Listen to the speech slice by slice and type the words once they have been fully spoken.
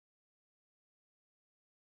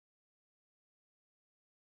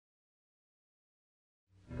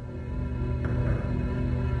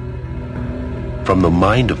From the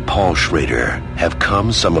mind of Paul Schrader have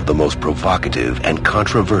come some of the most provocative and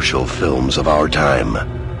controversial films of our time.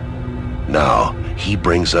 Now, he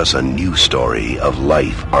brings us a new story of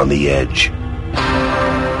life on the edge.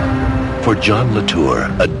 For John Latour,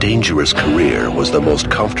 a dangerous career was the most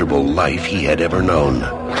comfortable life he had ever known.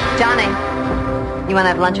 Johnny, you want to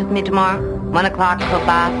have lunch with me tomorrow? 1 o'clock, till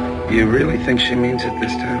Beth. You really think she means it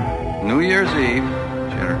this time? New Year's Eve,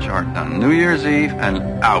 she had her chart done. New Year's Eve and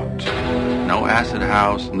out. No acid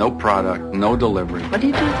house, no product, no delivery. What do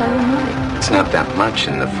you do with all your money? It's not that much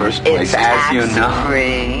in the first place, It's as you know.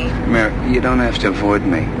 tax-free. Mary, you don't have to avoid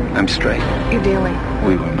me. I'm straight. You're dealing.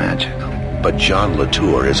 We were magical. But John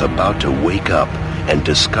Latour is about to wake up and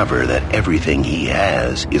discover that everything he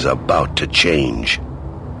has is about to change.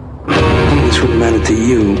 This wouldn't matter to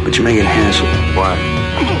you, but you make it hassle. What?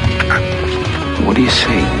 What do you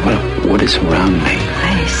see? What is around me?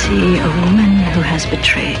 I see a woman who has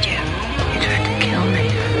betrayed you. You tried to kill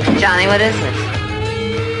me. Johnny, what is this?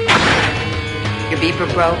 Your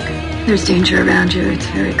beeper broke? There's danger around you. It's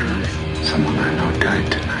very close. Someone I know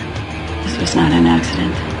died tonight. This was not an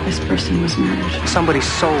accident. This person was murdered. Somebody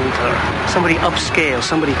sold her. Somebody upscale.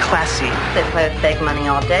 Somebody classy. They play with fake money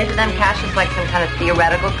all day. To them, cash is like some kind of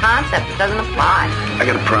theoretical concept. It doesn't apply. I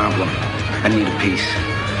got a problem. I need a piece.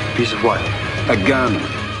 Piece of what? A gun.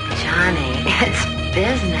 Johnny, it's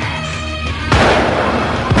business.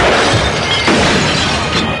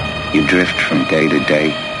 You drift from day to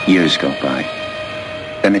day. Years go by.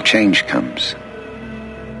 Then a change comes.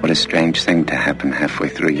 What a strange thing to happen halfway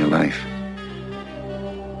through your life.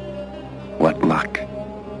 What luck.